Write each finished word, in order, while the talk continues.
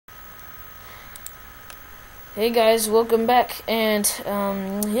Hey guys, welcome back, and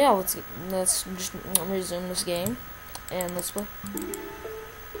yeah, let's just resume this game, and let's play.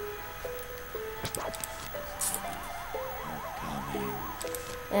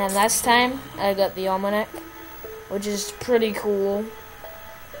 And last time I got the almanac, which is pretty cool.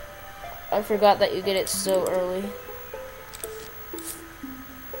 I forgot that you get it so early,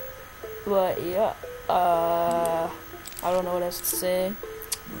 but yeah, I don't know what else to say.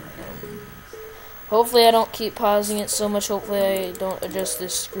 Hopefully I don't keep pausing it so much. Hopefully I don't adjust the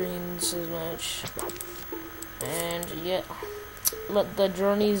screens as much. And yeah, let the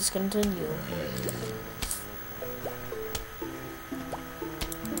journeys continue.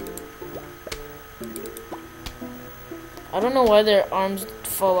 I don't know why their arms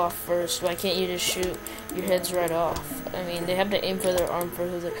fall off first. Why can't you just shoot your heads right off? I mean, they have to aim for their arm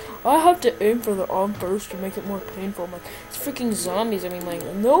first. Like, I have to aim for their arm first to make it more painful. I'm like, it's freaking zombies. I mean, like,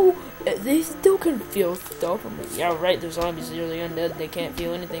 no, they still can feel stuff. I'm like, yeah, right, they're zombies. They're the undead. They can't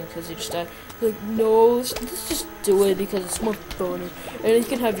feel anything because they just died. Like, no, let's just do it because it's more funny. And you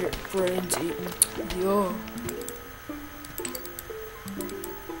can have your friends eaten. Yeah.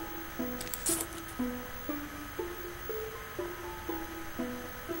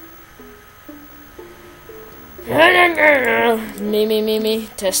 Me.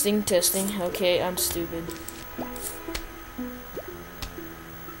 Testing. Okay, I'm stupid.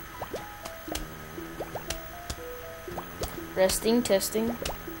 Testing.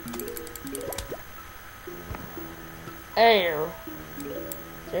 Hey,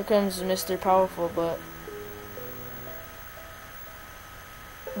 there comes Mr. Powerful Butt.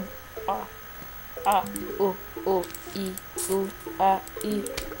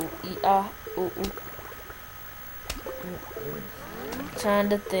 Trying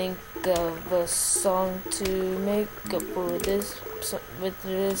to think of a song to make up for this with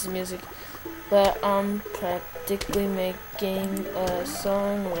this music, but I'm practically making a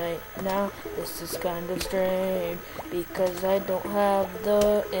song right now. This is kind of strange because I don't have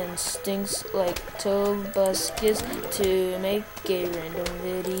the instincts like Tobuscus to make a random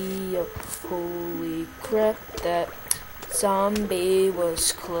video. Holy crap, that zombie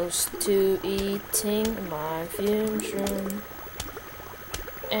was close to eating my fusion.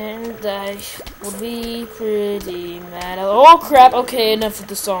 And I would be pretty mad. Oh crap! Okay, enough of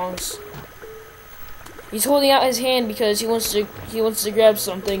the songs. He's holding out his hand because he wants to grab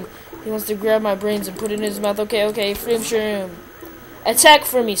something. He wants to grab my brains and put it in his mouth. Okay, shroom. Attack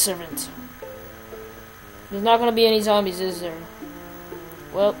for me, servant. There's not gonna be any zombies, is there?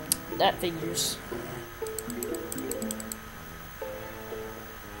 Well, that figures.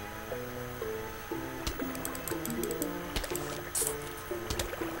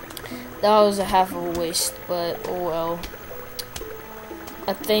 That was a half of a waste, but oh well.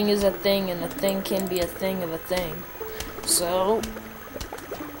 A thing is a thing, and a thing can be a thing of a thing. So,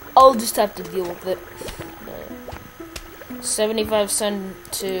 I'll just have to deal with it. 75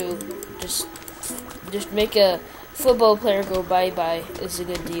 cents to just make a football player go bye-bye is a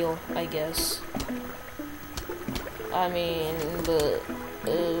good deal, I guess. I mean, but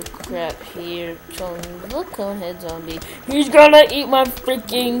oh crap, here comes the conehead zombie. He's gonna eat my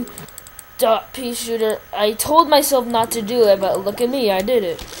freaking pea shooter. I told myself not to do it, but look at me, I did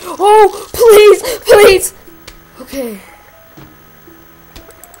it. Oh, please! Okay.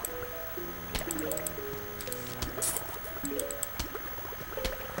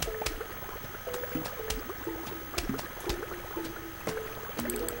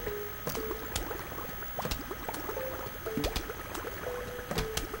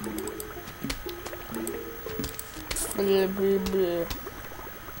 Blah.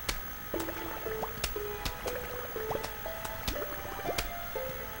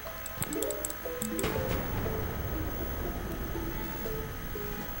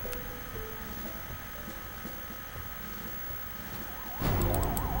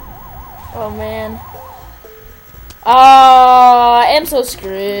 Oh man. I'm so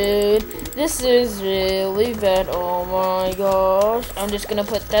screwed. This is really bad. Oh my gosh. I'm just gonna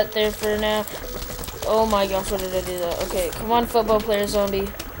put that there for now. Oh my gosh, what did I do that? Okay, come on, football player zombie.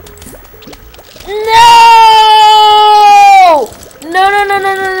 No!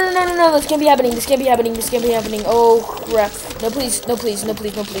 No, this can't be happening. Oh crap. No, please. No,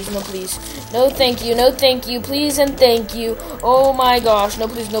 thank you. Please and thank you. Oh my gosh. No,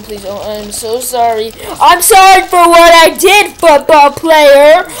 please. Oh, I'm so sorry. I'm sorry for what I did, football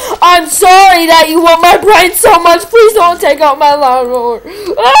player. I'm sorry that you want my brain so much. Please don't take out my lawnmower. Please.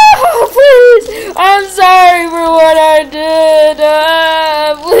 I'm sorry for what I did.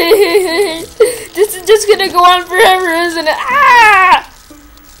 Please. This is just gonna go on forever, isn't it?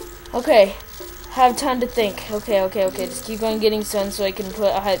 Okay. have time to think. Okay. Just keep on getting sun so I can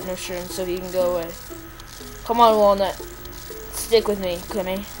put a hypno shroom so he can go away. Come on, Walnut. Stick with me,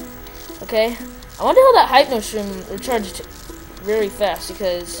 Kimmy. Okay? I wonder how that hypno shroom recharged very fast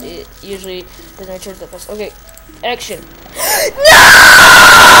because it usually doesn't recharge that fast. Okay, action.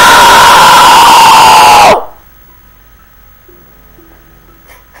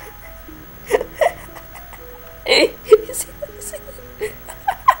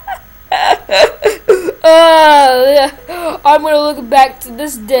 I'm gonna look back to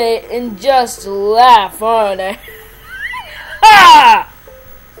this day and just laugh, aren't I?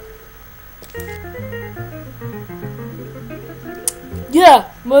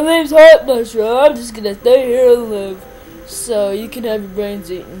 Yeah, my name's Hot Mushroom. I'm just gonna stay here and live. So you can have your brains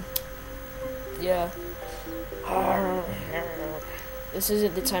eaten. Yeah. This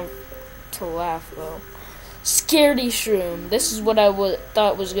isn't the time to laugh, though. Scaredy Shroom. This is what I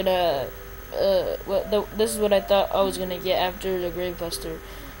thought was gonna. This is what I thought I was gonna get after the Gravebuster.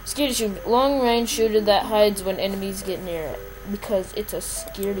 Scaredy Shroom, long range shooter that hides when enemies get near it, because it's a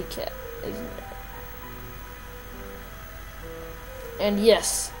scaredy cat, isn't it? And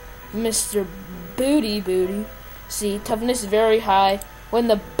yes, Mr. Booty. See, toughness very high when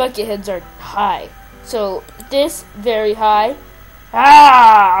the bucket heads are high. So this very high.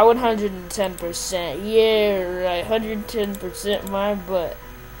 110%. Yeah, right. 110% my butt.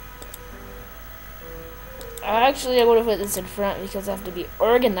 Actually, I would have put this in front because I have to be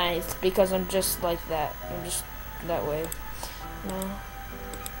organized because I'm just like that. I'm just that way. No.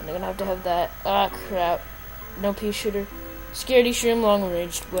 I'm gonna have to have that. Ah, crap. No pea shooter. Scaredy Shroom, long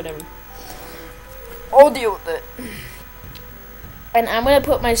range, whatever. I'll deal with it. And I'm gonna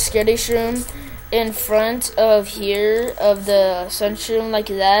put my Scaredy Shroom in front of here, of the Sun Shroom, like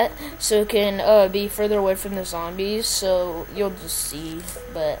that, so it can be further away from the zombies, so you'll just see,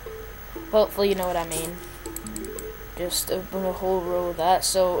 but hopefully you know what I mean. Just open a whole row of that,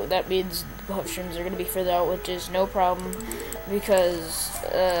 so that means the puff shrooms are gonna be further out, which is no problem, because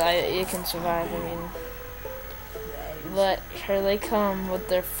it can survive, I mean. But here they come with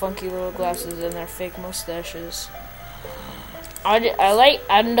their funky little glasses and their fake mustaches. I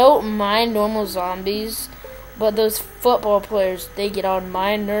don't mind normal zombies, but those football players, they get on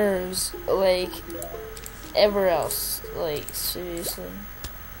my nerves like ever else. Like, seriously.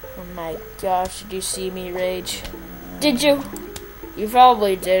 Oh my gosh, did you see me rage? Did you? You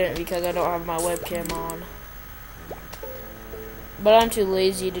probably didn't because I don't have my webcam on. But I'm too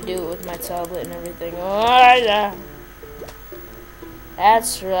lazy to do it with my tablet and everything. Oh, yeah.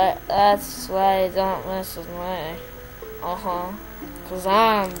 That's right. That's why I don't mess with my... Cause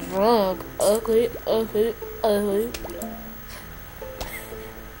I'm drunk. Ugly.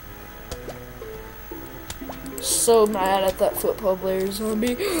 So mad at that football player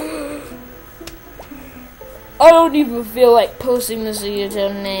zombie. I don't even feel like posting this on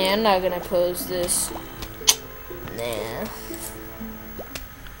YouTube. Nah, I'm not gonna post this. Nah.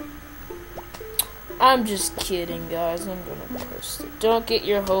 I'm just kidding, guys. I'm gonna post it. Don't get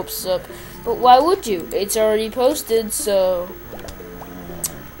your hopes up. But why would you? It's already posted, so...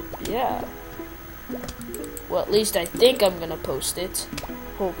 yeah. Well, at least I think I'm gonna post it.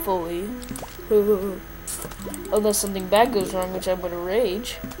 Hopefully. Unless something bad goes wrong, which I'm gonna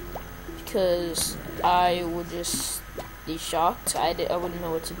rage. Because I would just be shocked. I wouldn't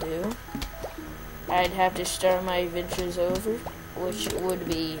know what to do. I'd have to start my adventures over, which would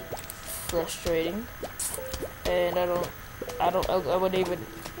be frustrating. And I wouldn't even,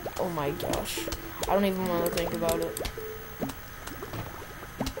 oh my gosh, I don't even want to think about it.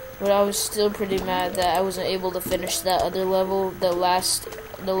 But I was still pretty mad that I wasn't able to finish that other level, the last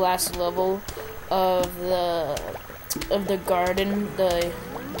level of the garden,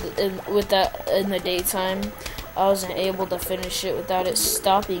 with that in the daytime. I wasn't able to finish it without it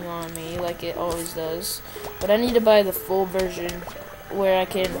stopping on me like it always does. But I need to buy the full version where I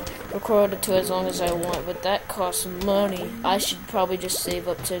can record it to as long as I want, but that costs money. I should probably just save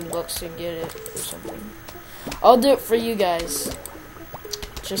up $10 and get it or something. I'll do it for you guys.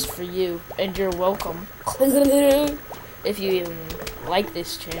 Just for you. And you're welcome. If you even like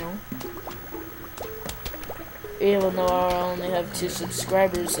this channel. Even though I only have 2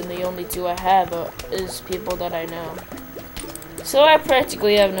 subscribers and the only 2 I have is people that I know. So I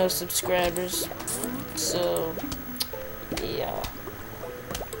practically have no subscribers. So, yeah.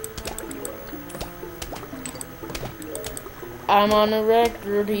 I'm on a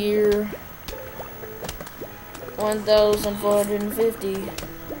record here. 1,450.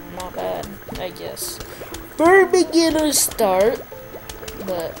 Not bad, I guess. For a beginner start.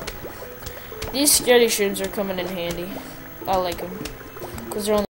 But these Scaredy Shrooms are coming in handy. I like them. Because they're only